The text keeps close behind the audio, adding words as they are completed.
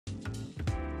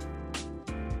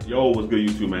Yo, what's good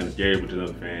YouTube, man? It's Gary with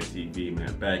another Fan TV,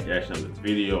 man. Back at another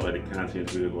video. Let the content of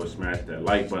this video go smash that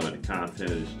like button. Let the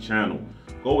content of this channel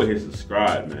go ahead and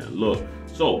subscribe, man. Look,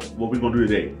 so what we're gonna do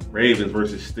today, Ravens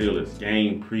versus Steelers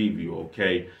game preview,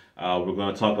 okay? We're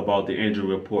gonna talk about the injury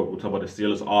report. We'll talk about the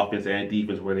Steelers offense and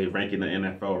defense, where they rank in the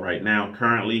NFL right now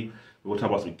currently. We'll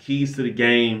talk about some keys to the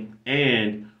game,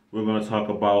 and we're gonna talk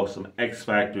about some X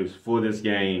factors for this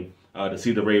game. To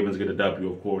see the Ravens get a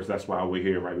W, of course. That's why we're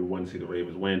here, right? We want to see the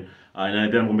Ravens win.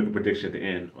 And then I'm going to make a prediction at the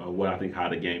end of what I think how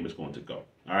the game is going to go.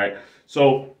 All right.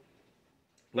 So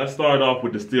let's start off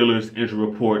with the Steelers injury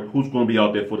report. Who's going to be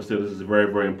out there for the Steelers? This is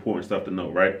very, very important stuff to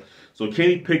know, right? So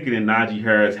Kenny Pickett and Najee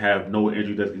Harris have no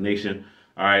injury designation.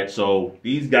 All right. So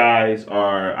these guys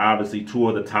are obviously two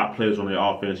of the top players on their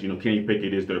offense. You know, Kenny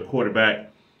Pickett is their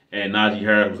quarterback, and Najee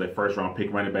Harris was a first-round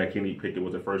pick running back. Kenny Pickett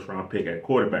was a first-round pick at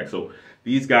quarterback. So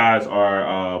these guys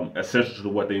are essential to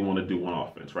what they want to do on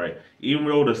offense, right? Even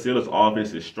though the Steelers'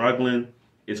 offense is struggling,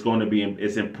 it's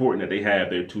important that they have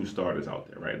their two starters out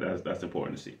there, right? That's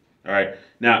important to see. All right.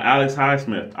 Now, Alex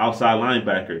Highsmith, outside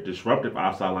linebacker, disruptive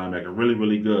outside linebacker, really,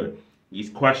 really good. He's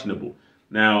questionable.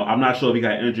 Now, I'm not sure if he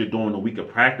got injured during the week of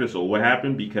practice or what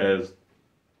happened, because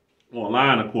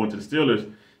online, according to the Steelers,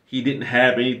 he didn't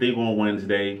have anything on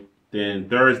Wednesday. Then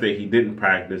Thursday, he didn't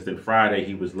practice. Then Friday,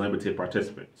 he was limited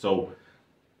participant. So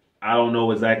I don't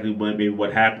know exactly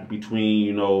what happened between,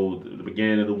 you know, the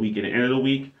beginning of the week and the end of the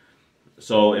week.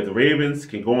 So if the Ravens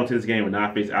can go into this game and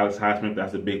not face Alex Highsmith,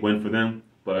 that's a big win for them.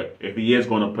 But if he is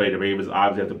going to play, the Ravens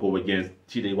obviously have to go against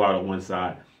T.J. Watt on one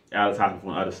side, Alex Highsmith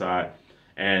on the other side.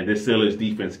 And this Steelers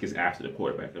defense gets after the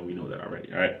quarterback, and we know that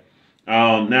already, all right?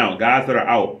 Now, guys that are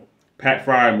out, Pat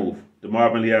Freiermuth,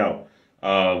 DeMarvin Leal,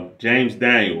 James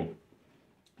Daniels,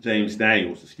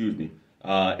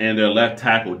 and their left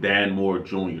tackle, Dan Moore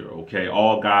Jr., okay?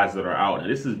 All guys that are out. And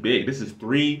this is big. This is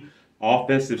 3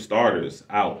 offensive starters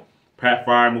out. Pat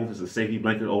Freiermuth is a safety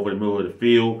blanket over the middle of the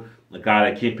field. A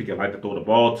guy that Kenny Pickett like to throw the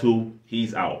ball to,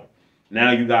 he's out. Now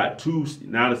you got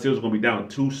now the Steelers are going to be down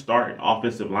 2 starting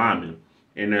offensive linemen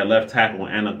in their left tackle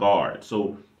and a guard.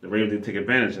 So the Ravens didn't take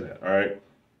advantage of that, all right?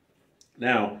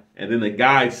 Now, and then the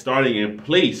guy starting in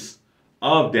place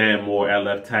of Dan Moore at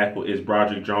left tackle is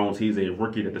Broderick Jones. He's a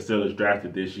rookie that the Steelers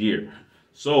drafted this year.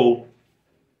 So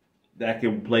that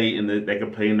can play in the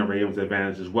Ravens'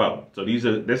 advantage as well. So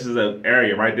this is an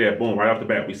area right there, boom, right off the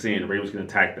bat, we're seeing the Ravens can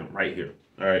attack them right here.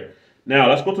 All right. Now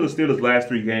let's go to the Steelers' last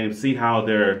 3 games, see how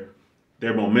their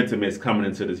momentum is coming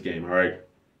into this game. All right.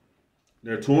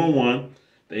 They're 2-1.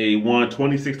 They won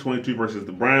 26-22 versus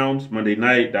the Browns Monday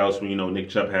night. That was when, you know, Nick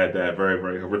Chubb had that very,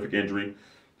 very horrific injury.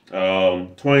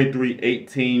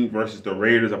 23-18 versus the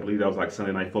Raiders. I believe that was like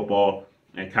Sunday Night Football,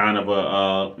 and kind of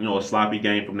a sloppy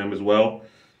game from them as well.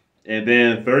 And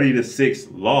then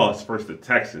 30-6 loss versus the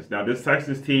Texans. Now this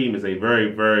Texans team is a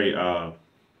very, very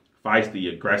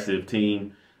feisty, aggressive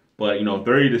team, but you know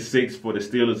 30-6 for the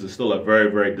Steelers is still a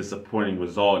very, very disappointing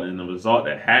result, and a result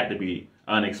that had to be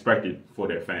unexpected for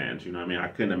their fans. You know what I mean? I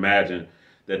couldn't imagine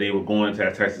that they were going to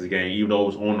that Texas game, even though it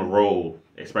was on the road,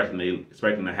 expecting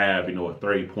to have, you know, a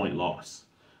 30-point loss.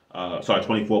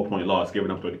 24-point loss,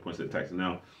 giving up 30 points to the Texans.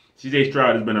 Now, C.J.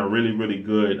 Stroud has been a really, really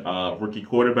good rookie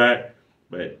quarterback,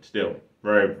 but still,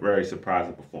 very, very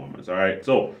surprising performance. All right,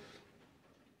 so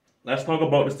let's talk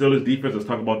about the Steelers' defense. Let's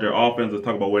talk about their offense. Let's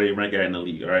talk about where they rank at in the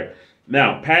league. All right,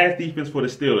 now, pass defense for the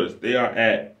Steelers, they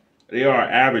are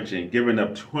averaging, giving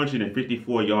up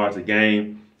 254 yards a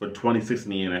game for 26 in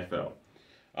the NFL.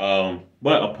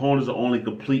 But opponents are only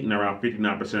completing around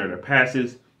 59% of their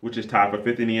passes, which is tied for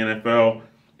 5th in the NFL.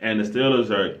 And the Steelers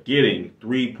are getting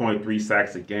 3.3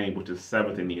 sacks a game, which is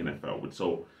 7th in the NFL.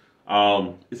 So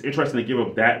it's interesting to give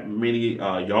up that many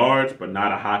yards, but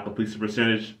not a high completion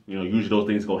percentage. You know, usually those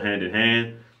things go hand in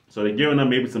hand. So they're giving up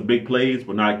maybe some big plays,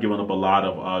 but not giving up a lot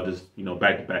of just, you know,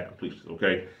 back-to-back completions,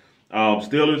 okay?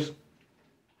 Steelers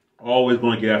always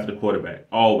going to get after the quarterback,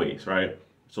 always, right?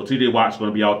 So T.J. Watt's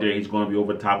going to be out there. He's going to be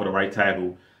over the top of the right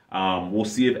tackle. We'll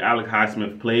see if Alex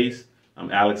Highsmith plays.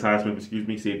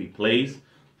 See if he plays.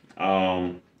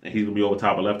 And he's going to be over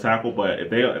top of left tackle. But if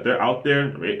they're out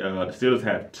there, the Steelers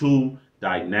have 2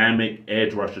 dynamic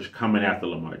edge rushers coming after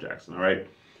Lamar Jackson. All right.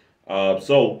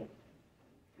 So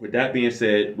with that being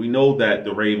said, we know that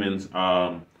the Ravens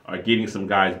are getting some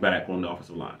guys back on the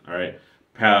offensive line. All right.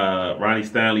 Ronnie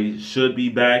Stanley should be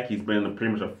back. He's been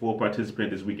pretty much a full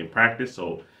participant this week in practice,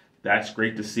 so that's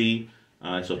great to see.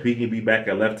 So if he can be back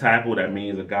at left tackle, that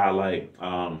means a guy like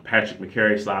Patrick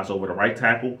McCary slides over to right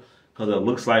tackle, because it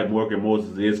looks like Morgan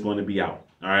Moses is going to be out.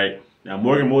 All right. Now,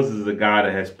 Morgan Moses is a guy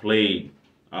that has played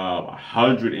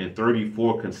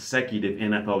 134 consecutive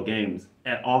NFL games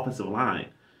at offensive line.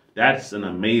 That's an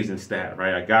amazing stat,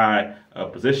 right? A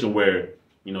position where,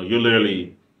 you're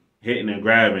literally hitting and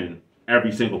grabbing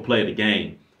every single play of the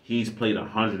game. He's played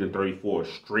 134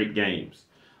 straight games.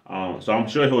 So I'm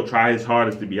sure he'll try his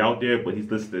hardest to be out there, but he's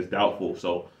listed as doubtful.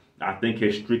 So I think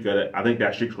that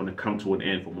streak's going to come to an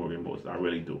end for Morgan Moses. I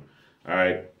really do. All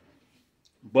right.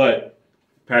 But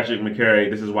Patrick McCary,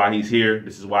 this is why he's here.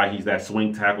 This is why he's that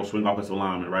swing tackle, swing offensive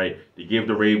lineman, right? To give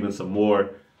the Ravens some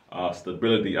more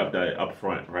stability up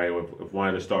front, right? If one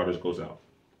of the starters goes out.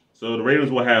 So the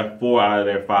Ravens will have 4 out of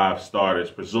their 5 starters,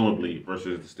 presumably,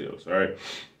 versus the Steelers, all right?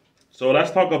 So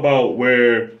let's talk about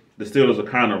where the Steelers are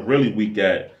kind of really weak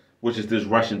at, which is this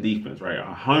rushing defense, right?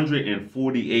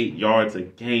 148 yards a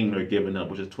game they're giving up,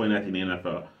 which is 29th in the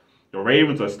NFL. The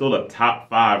Ravens are still a top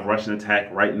 5 rushing attack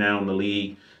right now in the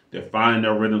league. They're finding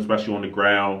their rhythm, especially on the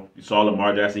ground. You saw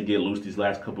Lamar Jackson get loose these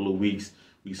last couple of weeks.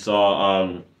 We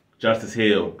saw Justice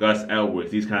Hill, Gus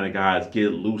Edwards, these kind of guys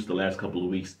get loose the last couple of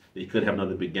weeks. They could have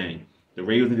another big game. The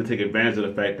Ravens need to take advantage of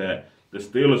the fact that the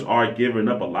Steelers are giving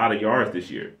up a lot of yards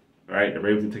this year, right? The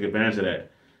Ravens need to take advantage of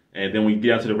that. And then we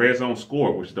get out to the red zone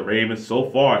score, which the Ravens so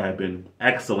far have been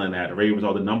excellent at. The Ravens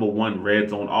are the #1 red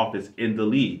zone offense in the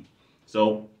league.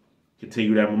 So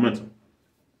continue that momentum.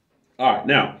 All right,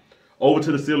 now over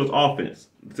to the Steelers offense.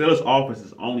 The Steelers offense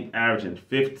is only averaging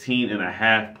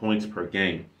 15.5 points per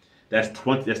game. That's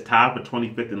tied for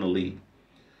 25th in the league.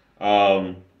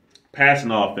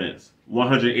 Passing offense,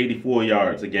 184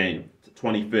 yards a game,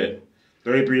 25th.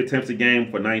 33 attempts a game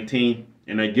for 19th.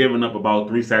 And they're giving up about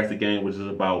 3 sacks a game, which is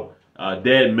about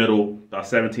dead middle, about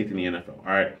 17th in the NFL.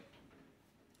 All right.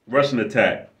 Rushing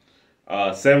attack,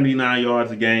 79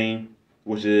 yards a game,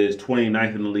 which is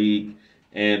 29th in the league.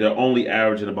 And they're only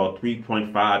averaging about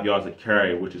 3.5 yards a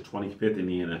carry, which is 25th in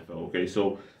the NFL. Okay,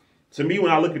 so to me,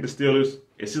 when I look at the Steelers,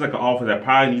 it seems like an offense that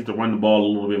probably needs to run the ball a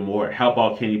little bit more, help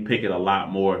out Kenny Pickett a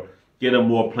lot more, get him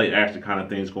more play action kind of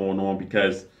things going on,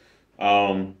 because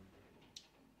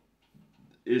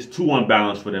it's too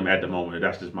unbalanced for them at the moment.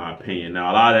 That's just my opinion.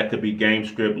 Now, a lot of that could be game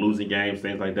script, losing games,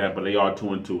 things like that, but they are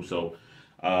 2-2. So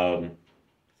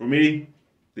for me,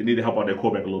 they need to help out their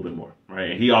quarterback a little bit more,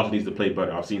 right? And he also needs to play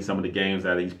better. I've seen some of the games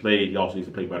that he's played. He also needs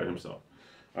to play better himself.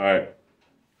 All right.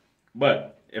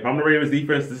 But if I'm the Ravens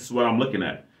defense, this is what I'm looking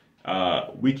at.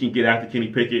 We can get after Kenny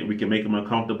Pickett. We can make him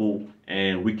uncomfortable.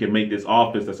 And we can make this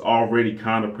offense that's already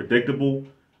kind of predictable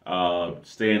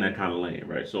stay in that kind of lane,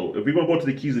 right? So if we're going to go to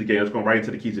the keys of the game, let's go right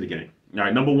into the keys of the game. All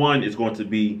right, number 1 is going to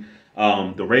be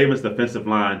the Ravens defensive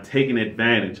line taking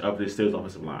advantage of the Steelers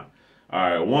offensive line. All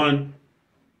right, 1,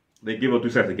 they give up 3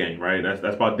 sacks a game, right?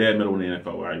 That's about dead middle in the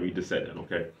NFL, right? We just said that,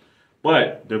 okay?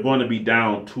 But they're going to be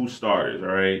down 2 starters, all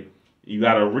right? You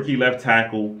got a rookie left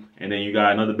tackle, and then you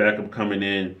got another backup coming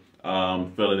in,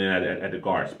 filling in at the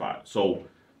guard spot. So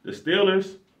the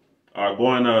Steelers are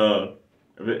going to,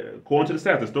 according to the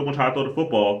stats, they're still going to try to throw the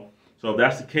football. So if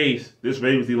that's the case, this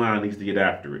Ravens D-line needs to get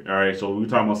after it, all right? So we're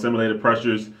talking about simulated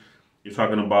pressures. You're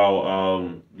talking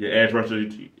about your edge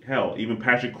rushers. Hell, even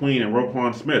Patrick Queen and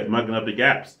Roquan Smith mugging up the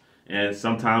gaps and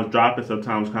sometimes dropping,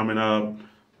 sometimes coming up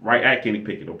right at Kenny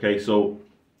Pickett, okay? So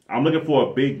I'm looking for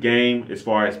a big game as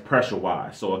far as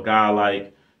pressure-wise. So a guy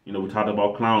like, we talked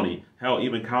about Clowney. Hell,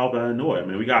 even Kyle Van Noy. I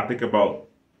mean, we got to think about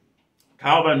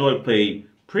Kyle Van Noy played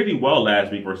pretty well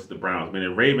last week versus the Browns. I mean,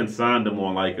 the Ravens signed him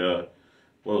on like a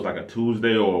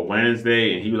Tuesday or a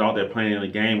Wednesday, and he was out there playing in the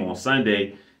game on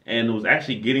Sunday, and was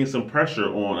actually getting some pressure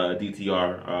on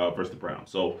DTR versus the Browns.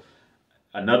 So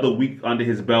another week under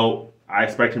his belt, I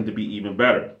expect him to be even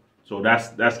better. So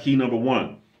that's key number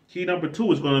 1. Key number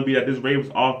 2 is going to be that this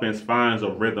Ravens offense finds a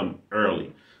rhythm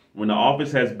early. When the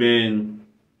offense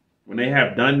when they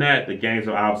have done that, the games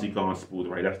have obviously gone smooth,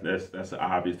 right? That's an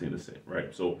obvious thing to say,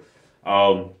 right? So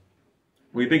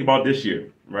when you think about this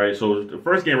year, right? So the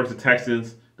first game versus the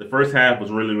Texans, the first half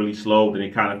was really, really slow. Then he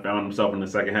kind of found himself in the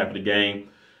second half of the game.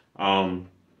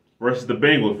 Versus the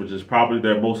Bengals, which is probably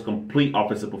their most complete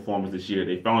offensive performance this year.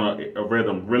 They found a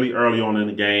rhythm really early on in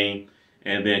the game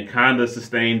and then kind of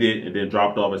sustained it and then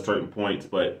dropped off at certain points,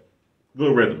 but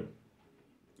good rhythm.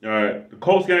 All right, the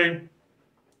Colts game,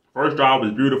 first drive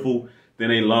was beautiful. Then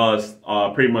they lost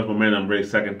pretty much momentum really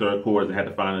second, third quarters and had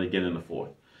to find it again in the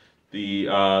fourth. The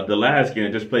last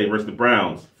game just played versus the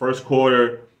Browns. First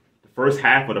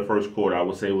half of the first quarter, I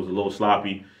would say, was a little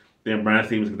sloppy. Then Brian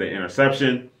Stevens got the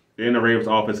interception. Then the Ravens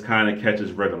offense kind of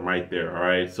catches rhythm right there, all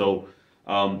right? So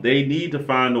they need to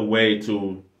find a way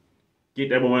to get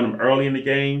that momentum early in the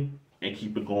game and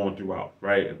keep it going throughout,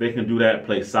 right? If they can do that,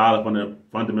 play solid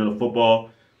fundamental football,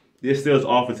 this Steelers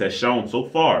offense has shown so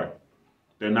far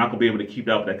they're not going to be able to keep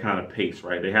up that kind of pace,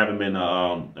 right? They haven't been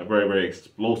a very, very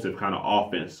explosive kind of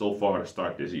offense so far to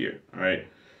start this year, all right?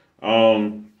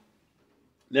 Now,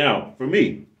 for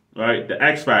me, right, the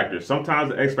X factors. Sometimes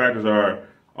the X factors are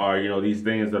these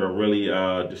things that are really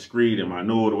discreet and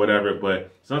minute or whatever,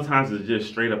 but sometimes it's just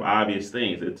straight up obvious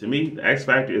things. And to me, the X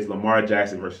factor is Lamar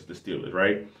Jackson versus the Steelers,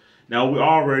 right? Now, we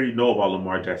already know about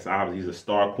Lamar Jackson. Obviously, he's a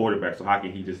star quarterback, so how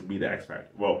can he just be the X factor?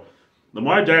 Well,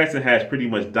 Lamar Jackson has pretty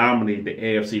much dominated the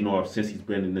AFC North since he's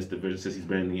been in this division, since he's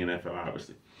been in the NFL,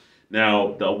 obviously.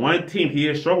 Now, the one team he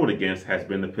has struggled against has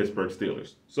been the Pittsburgh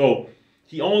Steelers. So,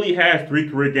 he only has 3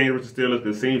 career games with the Steelers.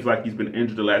 It seems like he's been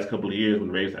injured the last couple of years when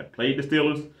the Ravens have played the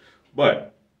Steelers.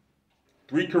 But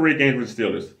 3 career games with the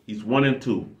Steelers. He's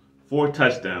 1-2, 4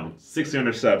 touchdowns, 6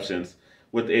 interceptions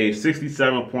with a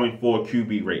 67.4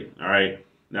 QB rate. All right.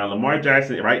 Now, Lamar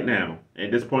Jackson right now, at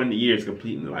this point in the year, is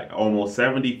completing like almost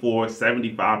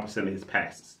 75% of his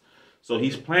passes. So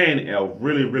he's playing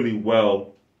really, really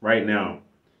well right now.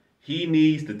 He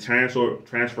needs to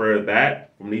transfer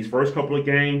that from these first couple of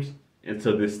games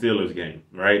into this Steelers game,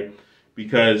 right?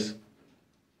 Because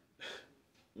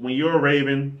when you're a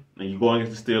Raven and you go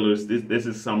against the Steelers, this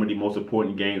is some of the most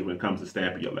important games when it comes to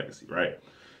stamping your legacy, right?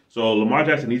 So Lamar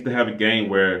Jackson needs to have a game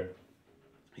where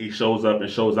he shows up and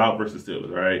shows out versus the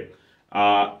Steelers,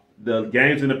 right? The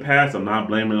games in the past, I'm not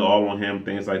blaming it all on him,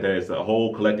 things like that. It's a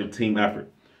whole collective team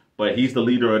effort. But he's the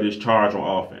leader of this charge on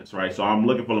offense, right? So I'm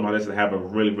looking for Lamar Jackson to have a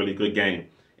really, really good game.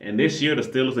 And this year, the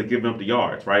Steelers are giving up the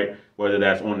yards, right? Whether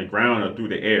that's on the ground or through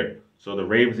the air. So the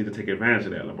Ravens need to take advantage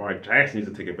of that. Lamar Jackson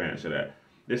needs to take advantage of that.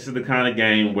 This is the kind of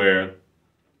game where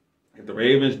if the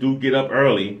Ravens do get up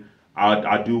early,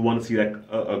 I do want to see that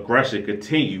aggression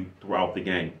continue throughout the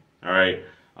game, all right?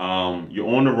 You're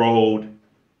on the road.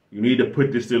 You need to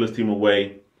put the Steelers team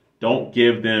away. Don't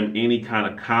give them any kind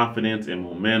of confidence and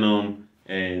momentum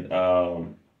and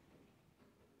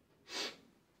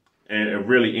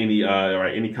really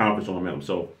any confidence or momentum.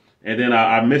 So, and then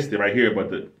I missed it right here,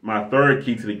 but my third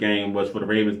key to the game was for the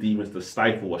Ravens defense to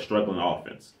stifle a struggling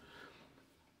offense.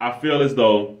 I feel as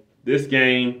though this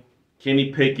game,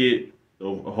 Kenny Pickett, the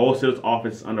whole Steelers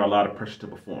offense is under a lot of pressure to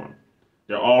perform.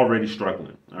 They're already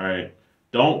struggling, all right?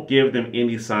 Don't give them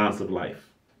any signs of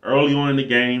life. Early on in the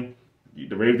game,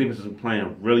 the Ravens defense has been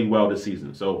playing really well this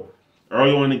season. So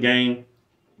early on in the game,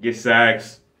 get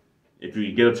sacks. If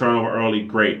you get a turnover early,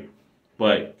 great.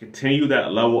 But continue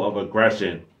that level of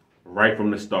aggression right from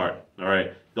the start, all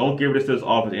right? Don't give this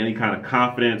offense any kind of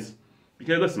confidence.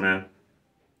 Because listen, man, at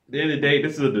the end of the day,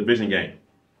 this is a division game.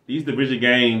 These division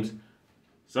games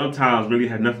sometimes really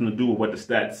have nothing to do with what the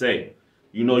stats say.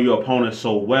 You know your opponent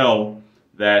so well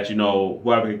that, you know,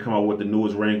 whoever can come up with the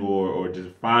newest wrinkle or just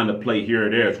find a play here or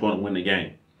there is going to win the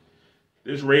game.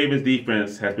 This Ravens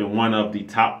defense has been one of the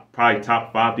probably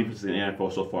top 5 defenses in the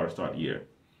NFL so far to start the year.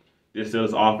 This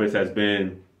Steelers offense has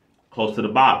been close to the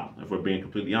bottom, if we're being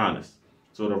completely honest.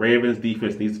 So the Ravens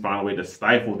defense needs to find a way to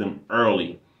stifle them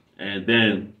early. And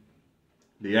then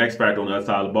the X factor on the other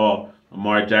side of the ball,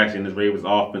 Lamar Jackson, this Ravens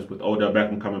offense with Odell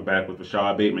Beckham coming back, with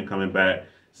Rashad Bateman coming back,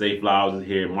 Zay Flowers is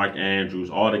here, Mark Andrews,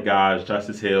 all the guys,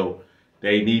 Justice Hill.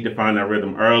 They need to find that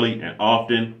rhythm early and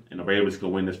often, and the Ravens could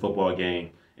win this football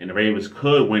game. And the Ravens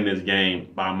could win this game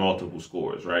by multiple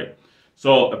scores, right?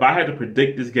 So if I had to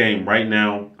predict this game right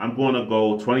now, I'm going to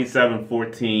go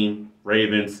 27-14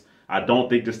 Ravens. I don't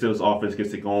think the Steelers offense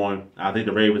gets it going. I think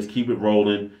the Ravens keep it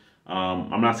rolling.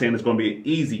 I'm not saying it's going to be an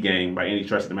easy game by any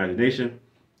stretch of the imagination,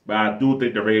 but I do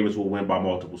think the Ravens will win by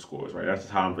multiple scores, right? This is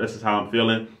how I'm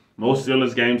feeling. Most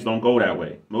Steelers games don't go that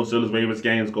way. Most Steelers Ravens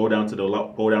games go down to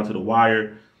the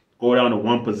wire, go down to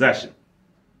one possession.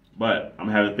 But I'm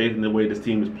having faith in the way this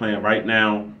team is playing right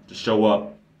now to show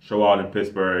up, show out in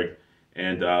Pittsburgh,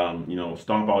 and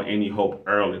stomp out any hope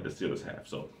early that the Steelers have.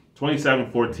 So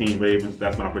 27-14 Ravens.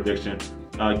 That's my prediction.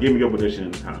 Give me your prediction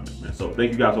in the comments, man. So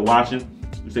thank you guys for watching.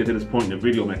 If you stay to this point in the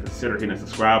video, man, consider hitting that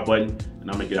subscribe button. And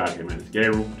I'm gonna get out of here, man. It's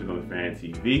Gabriel, on the Fan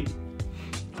TV.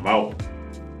 I'm out.